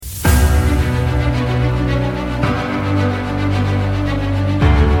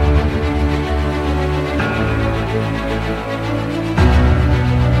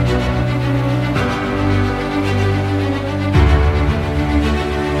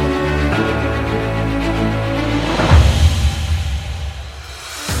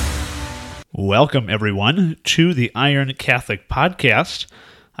Welcome, everyone, to the Iron Catholic Podcast.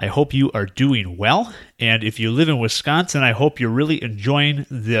 I hope you are doing well, and if you live in Wisconsin, I hope you're really enjoying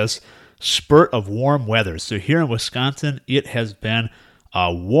this spurt of warm weather. So here in Wisconsin, it has been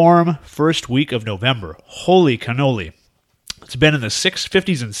a warm first week of November. Holy cannoli. It's been in the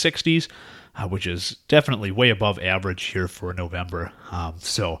 50s and 60s, which is definitely way above average here for November.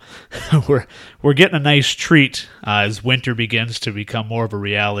 So we're getting a nice treat as winter begins to become more of a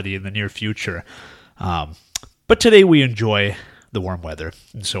reality in the near future. But today we enjoy the warm weather,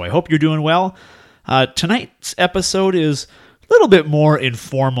 and so I hope you're doing well. Tonight's episode is a little bit more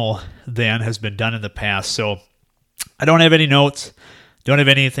informal than has been done in the past, so I don't have any notes, don't have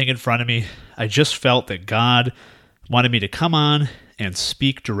anything in front of me. I just felt that God wanted me to come on and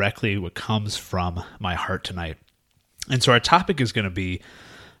speak directly what comes from my heart tonight. And so our topic is going to be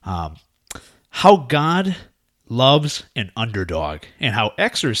how God loves an underdog and how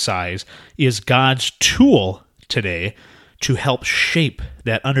exercise is God's tool today to help shape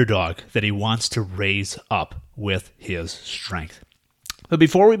that underdog that he wants to raise up with his strength. But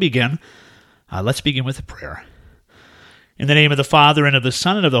before we begin, let's begin with a prayer. In the name of the Father, and of the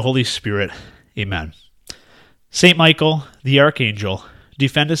Son, and of the Holy Spirit, amen. Saint Michael, the Archangel,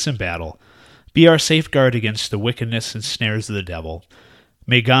 defend us in battle. Be our safeguard against the wickedness and snares of the devil.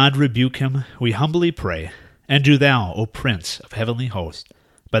 May God rebuke him, we humbly pray. And do thou, O Prince of heavenly hosts,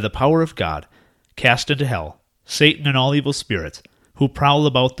 by the power of God, cast into hell Satan and all evil spirits who prowl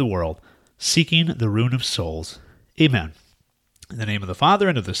about the world, seeking the ruin of souls. Amen. In the name of the Father,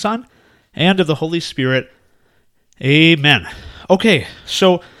 and of the Son, and of the Holy Spirit, amen. Okay,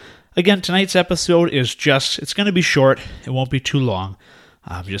 so again, tonight's episode is it's going to be short. It won't be too long.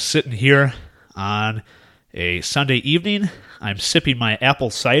 I'm just sitting here on a Sunday evening. I'm sipping my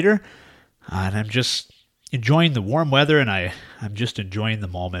apple cider, and I'm just enjoying the warm weather, and I'm just enjoying the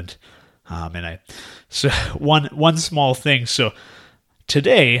moment. So one small thing. So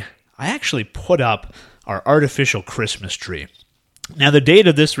today, I actually put up our artificial Christmas tree. Now, the date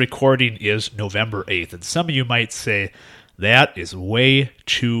of this recording is November 8th, and some of you might say, that is way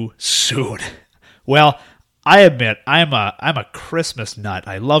too soon. Well, I admit I'm a Christmas nut.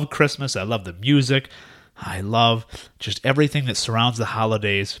 I love Christmas. I love the music. I love just everything that surrounds the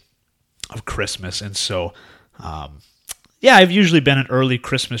holidays of Christmas. And so, I've usually been an early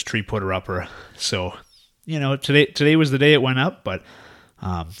Christmas tree putter-upper. So, today was the day it went up. But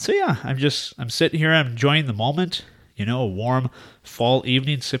I'm sitting here. I'm enjoying the moment. A warm fall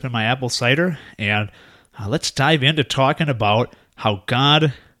evening, sipping my apple cider, and let's dive into talking about how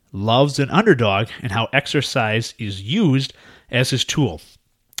God loves an underdog and how exercise is used as his tool.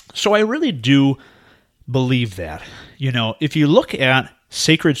 So I really do believe that. If you look at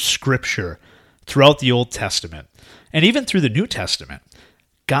sacred scripture throughout the Old Testament and even through the New Testament,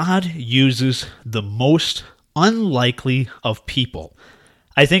 God uses the most unlikely of people.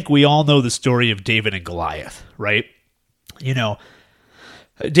 I think we all know the story of David and Goliath, right?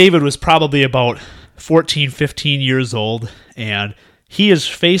 David was probably about 14, 15 years old, and he is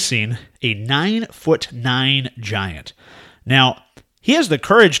facing a 9'9" giant. Now, he has the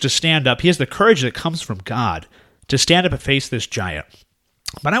courage to stand up. He has the courage that comes from God to stand up and face this giant.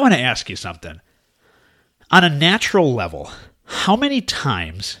 But I want to ask you something. On a natural level, how many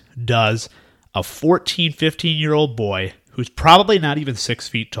times does a 14, 15-year-old boy, who's probably not even 6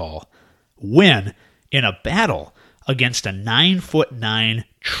 feet tall, win in a battle against a 9'9"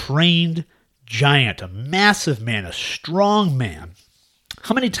 trained giant, a massive man, a strong man?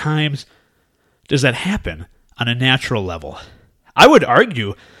 How many times does that happen on a natural level? I would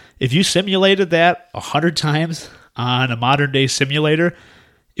argue if you simulated that 100 times on a modern-day simulator,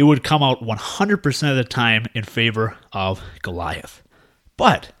 it would come out 100% of the time in favor of Goliath.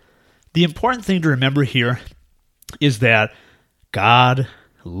 But the important thing to remember here is that God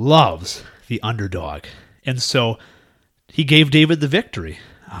loves the underdog. And so he gave David the victory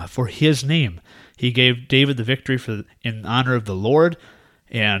for his name. He gave David the victory in honor of the Lord,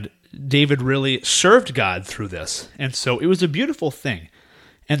 and David really served God through this. And so it was a beautiful thing.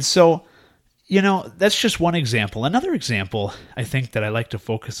 And so, that's just one example. Another example I think that I like to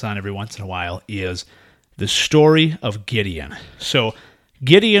focus on every once in a while is the story of Gideon. So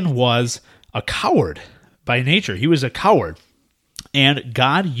Gideon was a coward by nature. He was a coward. And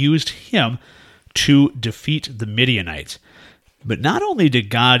God used him to defeat the Midianites. But not only did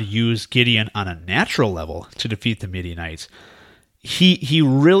God use Gideon on a natural level to defeat the Midianites, he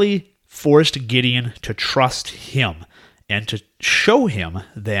really forced Gideon to trust him and to show him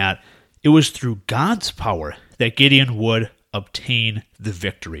that it was through God's power that Gideon would obtain the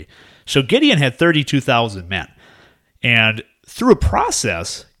victory. So Gideon had 32,000 men, and through a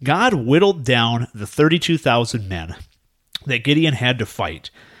process, God whittled down the 32,000 men that Gideon had to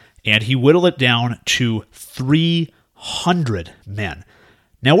fight, and he whittled it down to 300 men.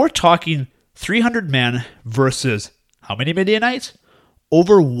 Now we're talking 300 men versus how many Midianites?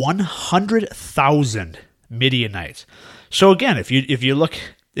 Over 100,000 Midianites. So again, if you look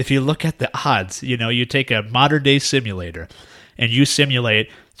at the odds, you take a modern day simulator and you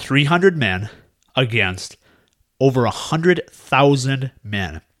simulate 300 men against over 100,000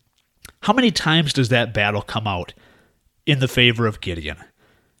 men. How many times does that battle come out in the favor of Gideon?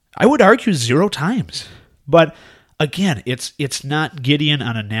 I would argue 0 times. But again, it's not Gideon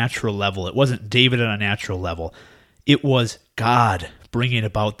on a natural level. It wasn't David on a natural level. It was God bringing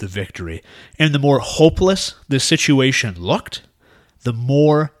about the victory. And the more hopeless the situation looked, the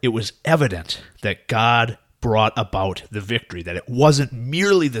more it was evident that God brought about the victory, that it wasn't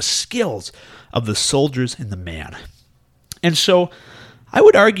merely the skills of the soldiers and the man. And so I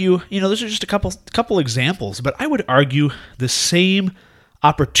would argue, those are just a couple examples, but I would argue the same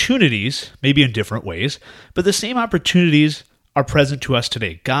opportunities, maybe in different ways, but the same opportunities are present to us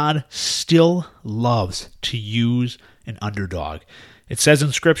today. God still loves to use an underdog. It says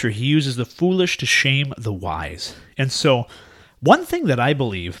in Scripture, he uses the foolish to shame the wise. And so one thing that I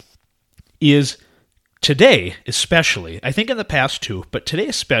believe is today especially, I think in the past too, but today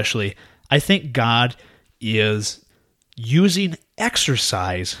especially, I think God is using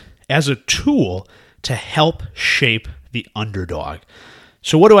exercise as a tool to help shape the underdog.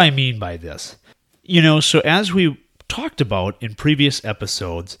 So what do I mean by this? So as we talked about in previous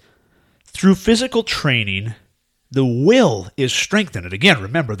episodes, through physical training, the will is strengthened. And again,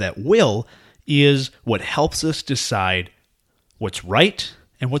 remember that will is what helps us decide what's right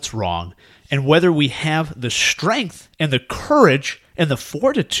and what's wrong, and whether we have the strength and the courage and the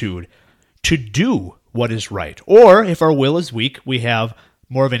fortitude to do what is right. Or if our will is weak, we have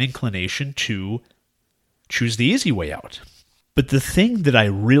more of an inclination to choose the easy way out. But the thing that I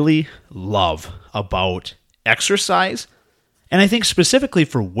really love about exercise, and I think specifically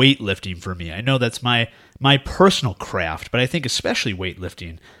for weightlifting for me, I know that's my personal craft, but I think especially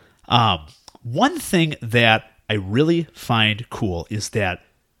weightlifting, one thing that I really find cool is that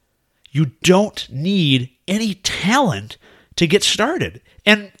you don't need any talent to get started.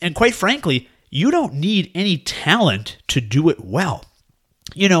 And quite frankly, you don't need any talent to do it well.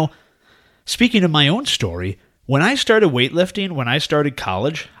 Speaking of my own story, when I started weightlifting, when I started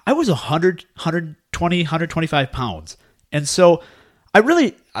college, I was 100, 120, 125 pounds. And so I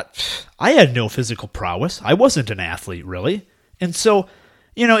had no physical prowess. I wasn't an athlete, really. And so,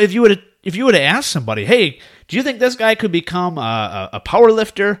 if you would have asked somebody, hey, do you think this guy could become a power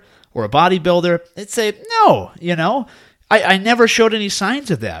lifter or a bodybuilder? They'd say, no, I never showed any signs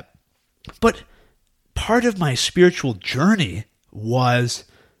of that. But part of my spiritual journey was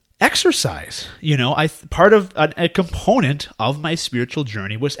exercise. Part of a component of my spiritual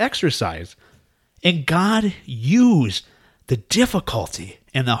journey was exercise. And God used the difficulty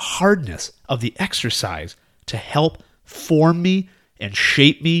and the hardness of the exercise to help form me and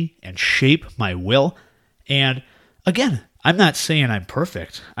shape my will. And again, I'm not saying I'm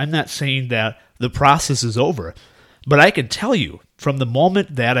perfect. I'm not saying that the process is over. But I can tell you, from the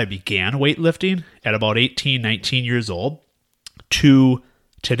moment that I began weightlifting at about 18, 19 years old to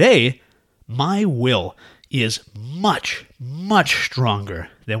today, my will is much, much stronger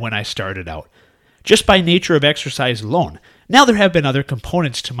than when I started out, just by nature of exercise alone. Now, there have been other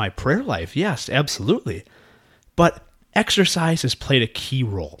components to my prayer life, yes, absolutely. But exercise has played a key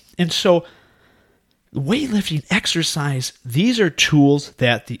role. And so, weightlifting, exercise, these are tools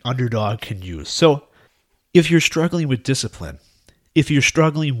that the underdog can use. So, if you're struggling with discipline, if you're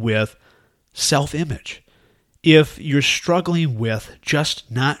struggling with self-image, if you're struggling with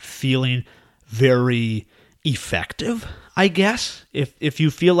just not feeling very effective, I guess, if you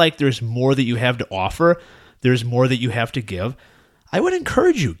feel like there's more that you have to offer, there's more that you have to give, I would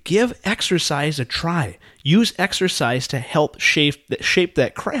encourage you, give exercise a try. Use exercise to help shape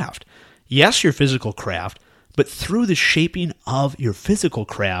that craft. Yes, your physical craft, but through the shaping of your physical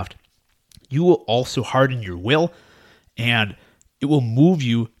craft, you will also harden your will, and it will move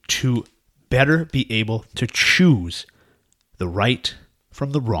you to better be able to choose the right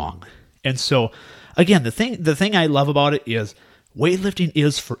from the wrong. And so, again, the thing I love about it is weightlifting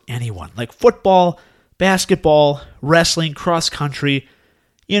is for anyone. Like football, basketball, wrestling, cross country.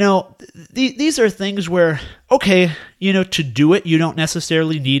 These are things where, okay, to do it, you don't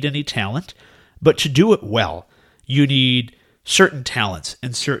necessarily need any talent, but to do it well, you need certain talents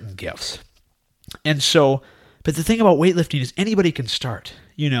and certain gifts. And so, but the thing about weightlifting is anybody can start,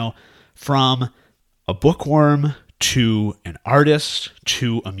 from a bookworm to an artist,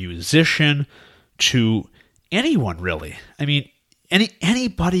 to a musician, to anyone really. I mean,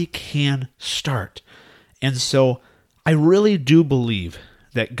 anybody can start. And so I really do believe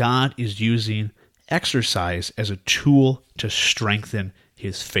that God is using exercise as a tool to strengthen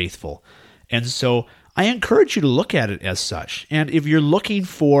his faithful. And so I encourage you to look at it as such. And if you're looking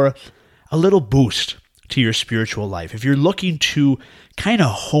for a little boost to your spiritual life, if you're looking to kind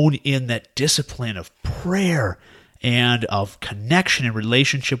of hone in that discipline of prayer and of connection and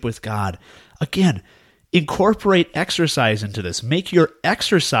relationship with God, again, incorporate exercise into this. Make your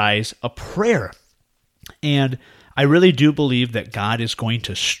exercise a prayer. And I really do believe that God is going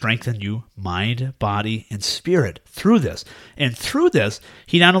to strengthen you, mind, body, and spirit through this. And through this,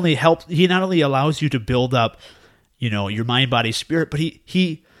 he not only allows you to build up, your mind, body, spirit, but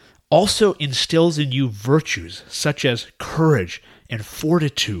he also instills in you virtues such as courage and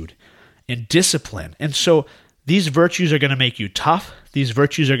fortitude and discipline. And so these virtues are going to make you tough. These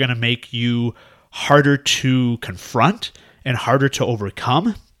virtues are going to make you harder to confront and harder to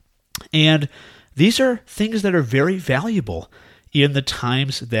overcome. And these are things that are very valuable in the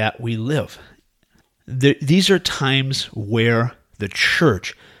times that we live. These are times where the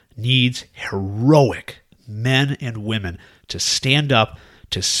church needs heroic men and women to stand up,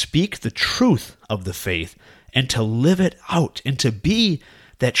 to speak the truth of the faith, and to live it out, and to be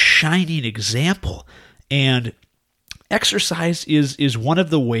that shining example. And exercise is one of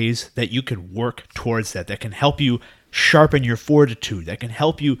the ways that you can work towards that can help you sharpen your fortitude, that can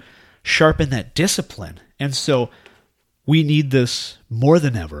help you sharpen that discipline. And so we need this more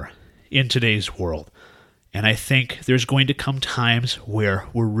than ever in today's world. And I think there's going to come times where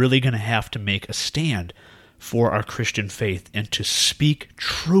we're really going to have to make a stand for our Christian faith and to speak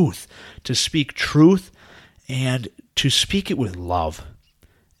truth, and to speak it with love.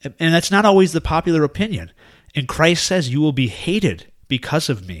 And that's not always the popular opinion. And Christ says, you will be hated because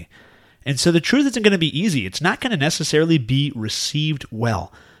of me. And so the truth isn't going to be easy. It's not going to necessarily be received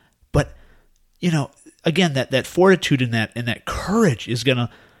well. But, again, that fortitude and that courage is going to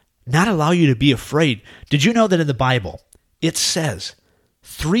not allow you to be afraid. Did you know that in the Bible, it says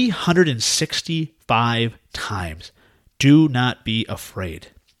 365 times, do not be afraid.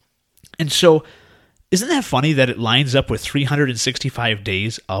 And so, isn't that funny that it lines up with 365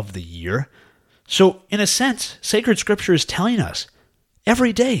 days of the year? So, in a sense, sacred scripture is telling us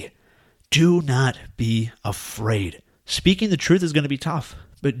every day, do not be afraid. Speaking the truth is going to be tough,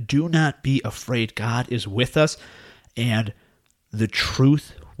 but do not be afraid. God is with us, and the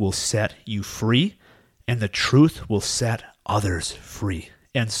truth will set you free, and the truth will set others free.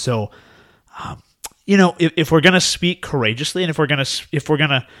 And so, if we're going to speak courageously, and if we're going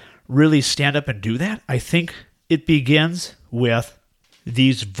to really stand up and do that, I think it begins with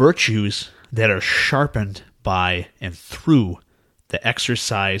these virtues that are sharpened by and through the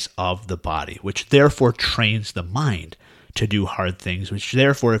exercise of the body, which therefore trains the mind to do hard things, which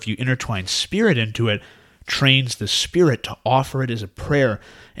therefore, if you intertwine spirit into it, trains the spirit to offer it as a prayer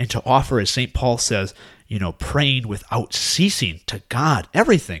and to offer, as St. Paul says, praying without ceasing to God,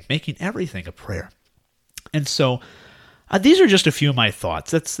 everything, making everything a prayer. And so these are just a few of my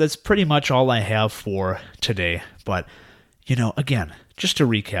thoughts. That's pretty much all I have for today. But, again, just to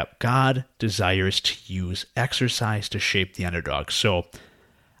recap, God desires to use exercise to shape the underdog. So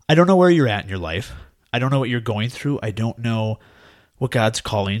I don't know where you're at in your life. I don't know what you're going through. I don't know what God's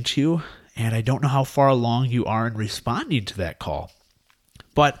calling to you. And I don't know how far along you are in responding to that call.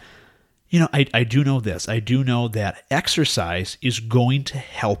 But, I do know this. I do know that exercise is going to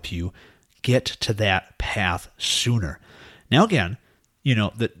help you get to that path sooner. Now, again,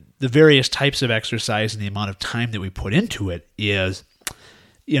 the various types of exercise and the amount of time that we put into it is,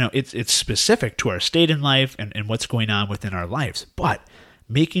 it's specific to our state in life and what's going on within our lives. But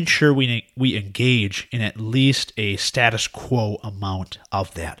making sure we engage in at least a status quo amount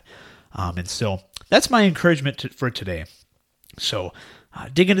of that. And so that's my encouragement for today. So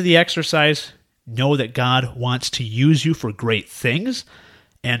dig into the exercise. Know that God wants to use you for great things.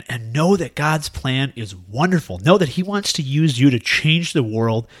 And know that God's plan is wonderful. Know that he wants to use you to change the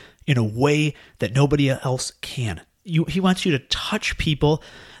world in a way that nobody else can. He wants you to touch people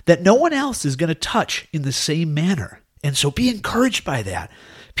that no one else is going to touch in the same manner. And so be encouraged by that.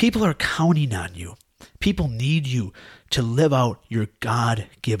 People are counting on you. People need you to live out your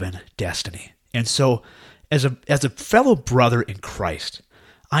God-given destiny. And so as a fellow brother in Christ,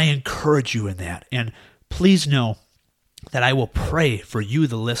 I encourage you in that. And please know that I will pray for you,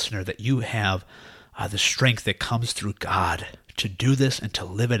 the listener, that you have the strength that comes through God to do this and to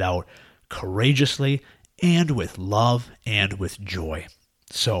live it out courageously and with love and with joy.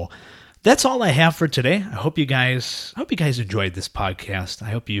 So that's all I have for today. I hope you guys enjoyed this podcast. I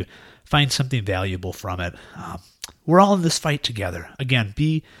hope you find something valuable from it. We're all in this fight together. Again,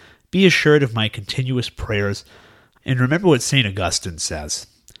 be assured of my continuous prayers. And remember what St. Augustine says.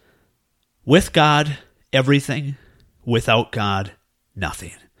 With God, everything. Without God,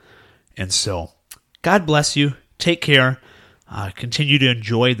 nothing. And so, God bless you. Take care. Continue to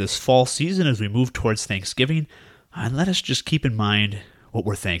enjoy this fall season as we move towards Thanksgiving. And let us just keep in mind what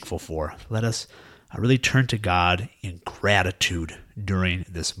we're thankful for. Let us really turn to God in gratitude during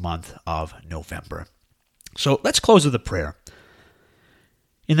this month of November. So let's close with a prayer.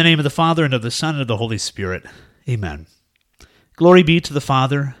 In the name of the Father, and of the Son, and of the Holy Spirit. Amen. Glory be to the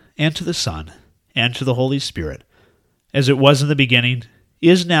Father, and to the Son, and to the Holy Spirit, as it was in the beginning,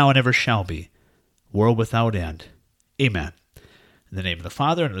 is now, and ever shall be, world without end. Amen. In the name of the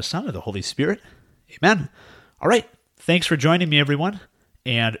Father, and of the Son, and of the Holy Spirit. Amen. All right. Thanks for joining me, everyone.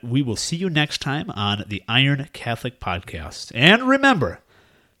 And we will see you next time on the Iron Catholic Podcast. And remember,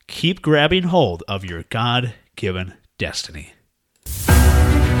 keep grabbing hold of your God-given destiny.